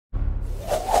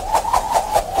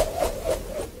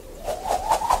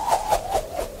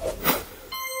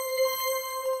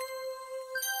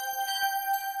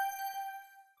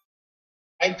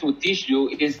trying to teach you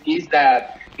is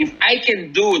that if I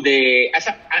can do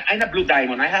I'm a Blue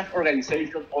Diamond. I have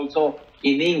organizations also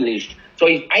in English. So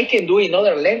if I can do in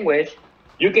other language,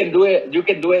 you can do it. You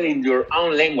can do it in your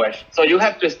own language. So you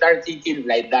have to start thinking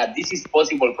like that. This is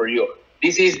possible for you.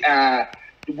 This is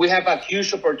we have a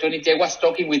huge opportunity. I was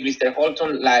talking with Mr.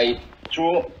 Holton like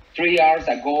 3 hours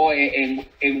ago,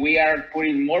 and we are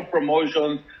putting more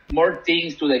promotions, more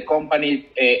things to the company.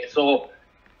 So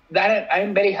that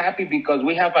I'm very happy because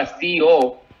we have a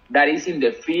CEO that is in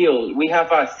the field. We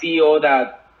have a CEO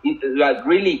that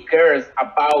really cares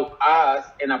about us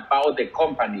and about the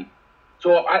company.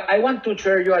 So I want to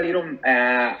share you a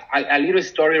little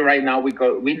story right now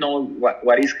because we know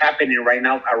what is happening right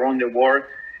now around the world.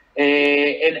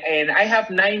 And I have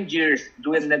 9 years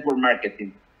doing network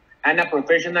marketing. I'm a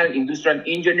professional industrial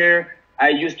engineer. I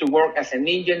used to work as an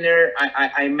engineer.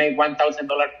 I make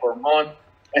 $1,000 per month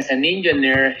as an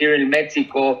engineer here in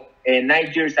Mexico.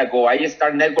 9 years ago, I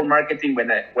started network marketing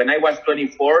when I was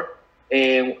 24.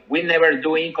 We never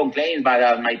do income claims, but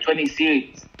at my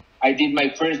 26, I did my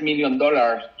first $1 million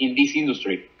in this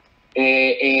industry.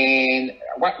 And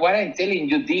what I'm telling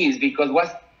you this because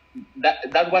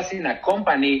that was in a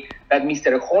company that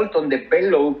Mr. Holton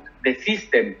developed the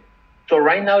system. So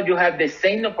right now you have the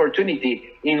same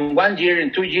opportunity. In 1 year,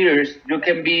 in 2 years, you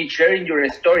can be sharing your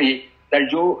story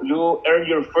that you earn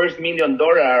your first $1 million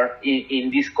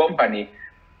in this company.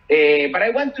 But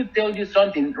I want to tell you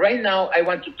something. Right now, I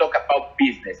want to talk about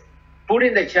business. Put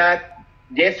in the chat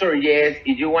yes or yes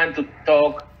if you want to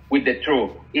talk with the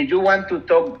truth. If you want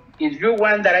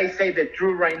that I say the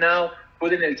truth right now,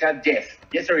 put in the chat yes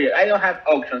or yes. I don't have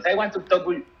options. I want to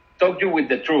talk you with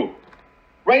the truth.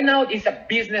 Right now, it's a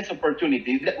business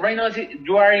opportunity. Right now,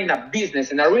 you are in a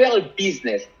business, in a real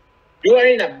business. You are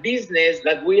in a business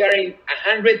that we are in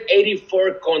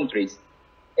 184 countries.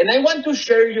 And I want to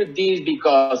share you this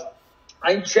because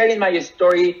I'm sharing my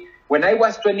story. When I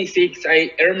was 26,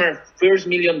 I earned my first $1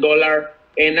 million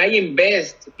and I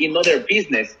invest in other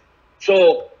business.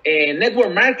 So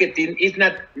network marketing is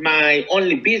not my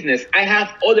only business. I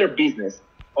have other business.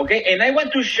 Okay, and I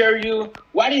want to share you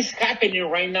what is happening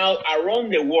right now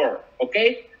around the world.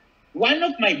 Okay, one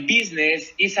of my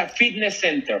business is a fitness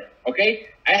center. Okay,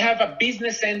 I have a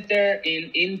business center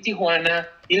in Tijuana,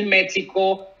 in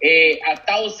Mexico,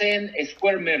 1,000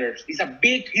 square meters. It's a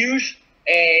big, huge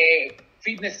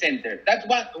fitness center. That's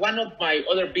one of my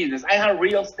other business. I have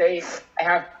real estate. I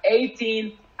have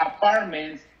 18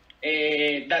 apartments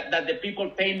that the people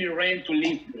pay me rent to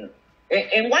live there.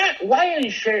 And why I'm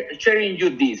sharing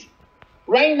you this?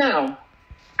 Right now,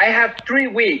 I have 3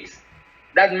 weeks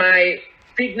that my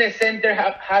fitness center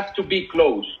have to be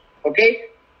closed. Okay,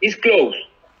 it's closed.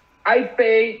 I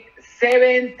pay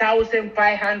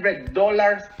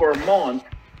 $7,500 per month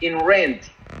in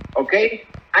rent. Okay,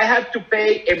 I have to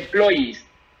pay employees.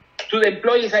 To the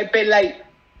employees, I pay like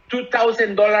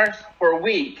 $2,000 per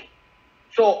week.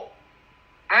 So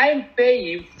I'm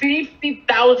paying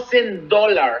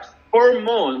 $50,000 per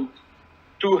month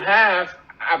to have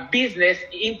a business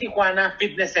in Tijuana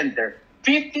Fitness Center.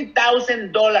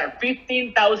 $50,000,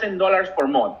 $15,000 per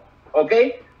month.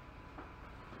 Okay?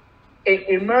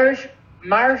 In March,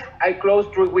 I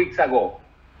closed 3 weeks ago.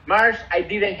 March, I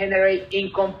didn't generate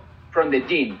income from the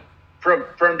gym,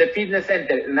 from the fitness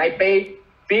center, and I paid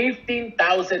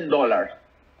 $15,000.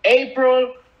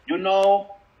 April,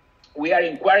 we are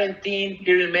in quarantine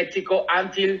here in Mexico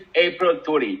until April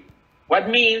 30. What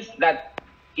means that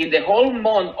in the whole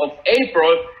month of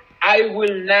April, I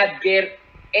will not get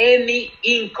any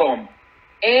income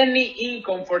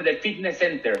for the fitness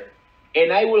center.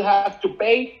 And I will have to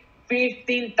pay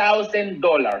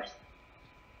 $15,000.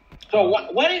 So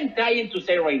what I'm trying to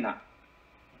say right now,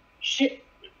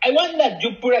 I want that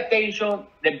you put attention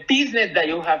the business that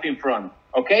you have in front,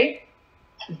 okay?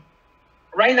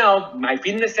 Right now, my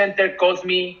fitness center costs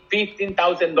me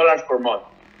 $15,000 per month.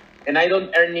 And I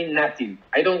don't earn nothing.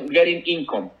 I don't get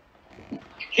income.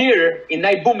 Here in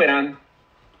Night Boomerang,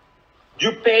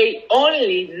 you pay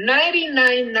only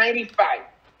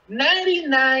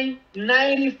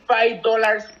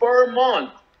 $99.95 per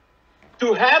month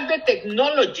to have the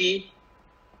technology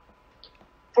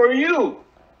for you,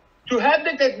 to have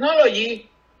the technology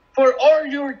for all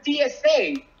your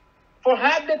TSA, for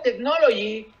have the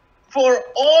technology for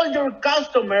all your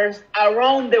customers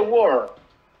around the world.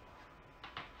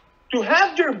 To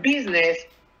have your business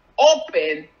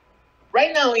open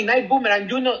right now in Night Boomerang,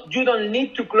 you don't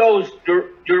need to close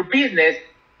your business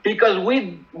because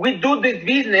we do this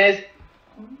business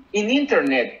in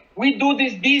internet. We do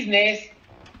this business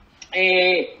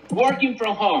working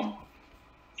from home.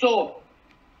 So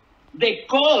the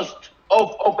cost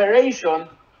of operation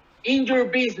in your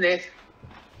business,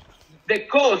 the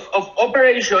cost of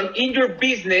operation in your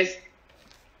business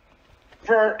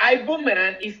for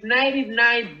iBoomerang is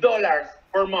 $99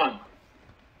 per month.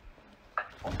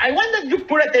 I want that you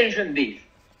put attention to this.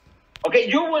 Okay,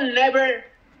 you will never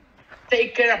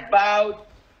take care about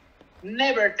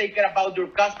your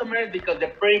customers because the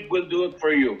Prip will do it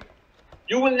for you.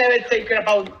 You will never take care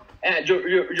about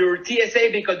your TSA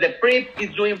because the Prip is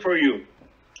doing for you.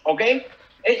 Okay?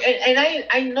 And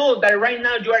I know that right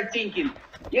now you are thinking,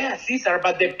 yeah, Cesar,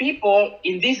 but the people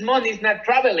in this month is not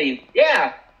traveling.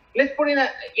 Yeah, let's put in an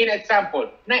example.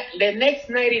 The next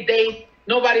 90 days,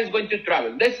 nobody's going to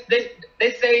travel. Let's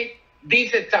say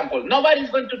this example. Nobody's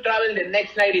going to travel the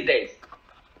next 90 days.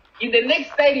 In the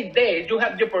next 90 days, you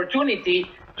have the opportunity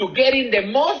to get in the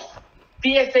most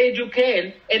TSA you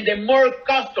can and the more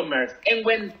customers. And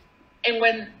when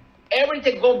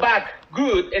everything go back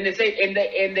good, and they say, and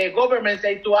the government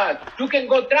say to us, you can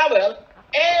go travel,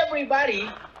 everybody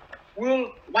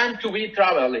will want to be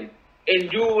traveling,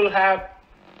 and you will have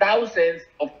thousands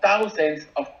of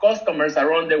customers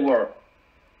around the world.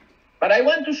 But I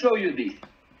want to show you this.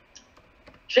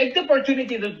 Check the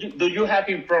opportunity that you have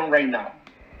in front right now.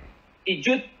 If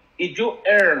you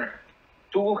earn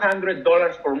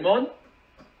 $200 per month,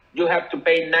 you have to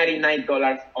pay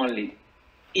 $99 only.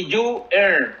 If you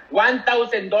earn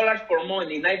 $1,000 per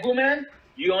month in iBoomerang,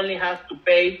 you only have to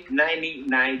pay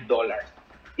 $99.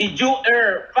 If you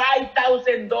earn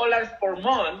 $5,000 per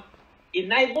month in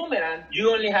iBoomerang,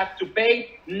 you only have to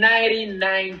pay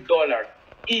 $99.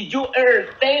 If you earn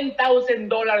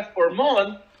 $10,000 per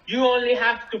month, you only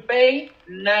have to pay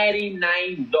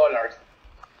 $99.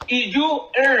 If you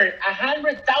earn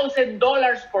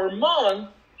 $100,000 per month,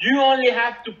 you only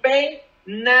have to pay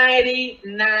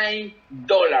 $99.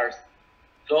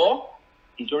 So,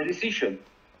 it's your decision.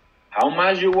 How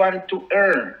much you want to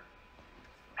earn?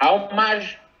 How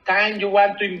much time you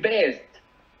want to invest?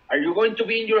 Are you going to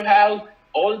be in your house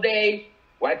all day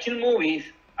watching movies?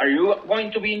 Are you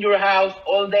going to be in your house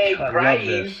all day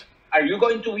crying? Are you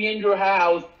going to be in your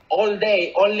house all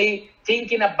day only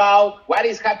thinking about what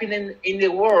is happening in the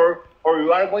world? Or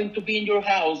you are going to be in your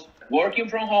house working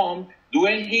from home,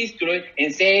 doing history,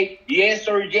 and say, yes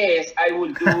or yes, I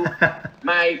will do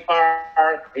my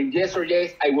part, and yes or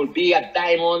yes, I will be a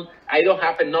diamond. I don't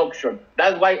have an option.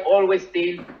 That's why I always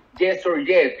think yes or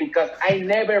yes, because I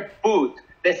never put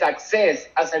the success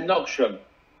as an option.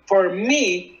 For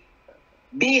me,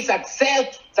 be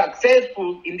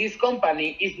successful in this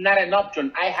company is not an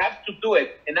option. I have to do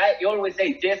it. And I always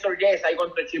say, yes or yes, I'm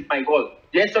going to achieve my goal.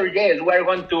 Yes or yes, we're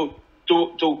going to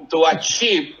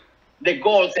achieve the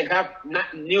goals and have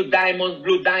new diamonds,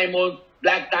 blue diamonds,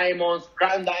 black diamonds,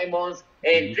 crown diamonds,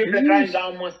 and triple crown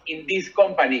diamonds in this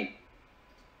company.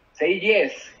 Say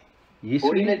yes.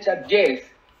 Put in the chat yes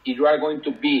if you are going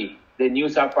to be the new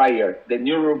sapphire, the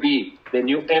new ruby, the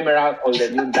new emerald, or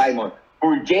the new diamond.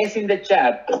 Put yes in the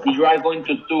chat if you are going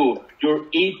to do your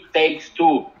It Takes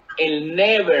Two, and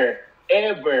never,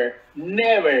 ever,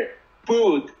 never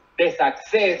put the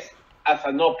success as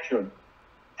an option.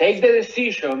 Take the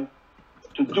decision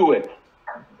to do it.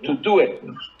 To do it.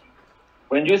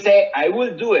 When you say, I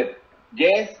will do it,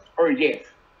 yes or yes.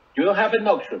 You don't have an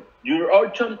option. Your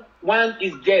option 1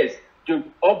 is yes. Your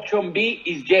option B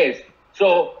is yes.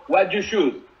 So what you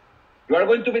choose? You are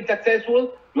going to be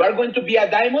successful. You are going to be a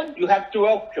diamond. You have 2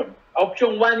 options.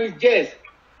 Option 1 is yes.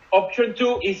 Option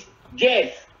 2 is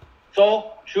yes.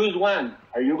 So choose one.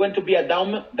 Are you going to be a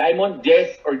diamond?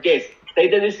 Yes or yes.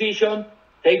 Take the decision.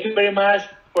 Thank you very much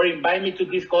for inviting me to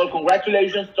this call.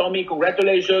 Congratulations, Tommy.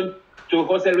 Congratulations to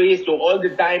Jose Luis, to all the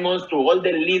diamonds, to all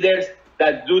the leaders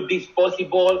that do this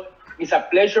possible. It's a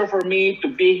pleasure for me to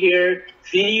be here.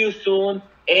 See you soon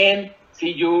and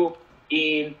see you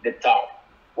in the top.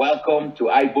 Welcome to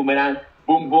iBoomerang.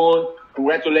 Boom, boom.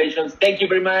 Congratulations. Thank you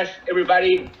very much,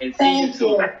 everybody, and see you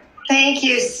soon. Thank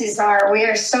you, Cesar. We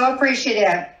are so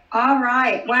appreciative. All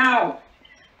right. Wow.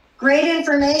 Great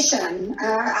information.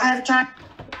 I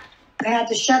had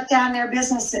to shut down their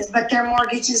businesses, but their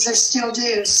mortgages are still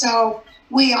due. So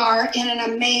we are in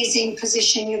an amazing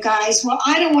position, you guys. Well,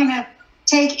 I don't want to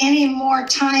take any more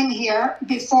time here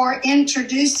before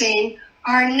introducing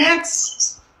our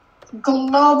next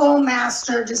Global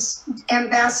Master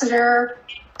Ambassador,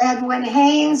 Edwin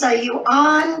Haynes. Are you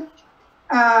on?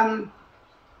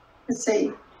 Let's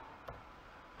see.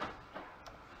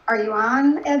 Are you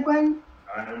on, Edwin?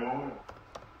 I am on.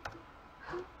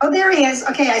 Oh, there he is.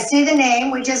 Okay, I see the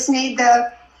name. We just need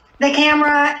the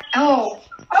camera. Oh,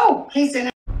 he's in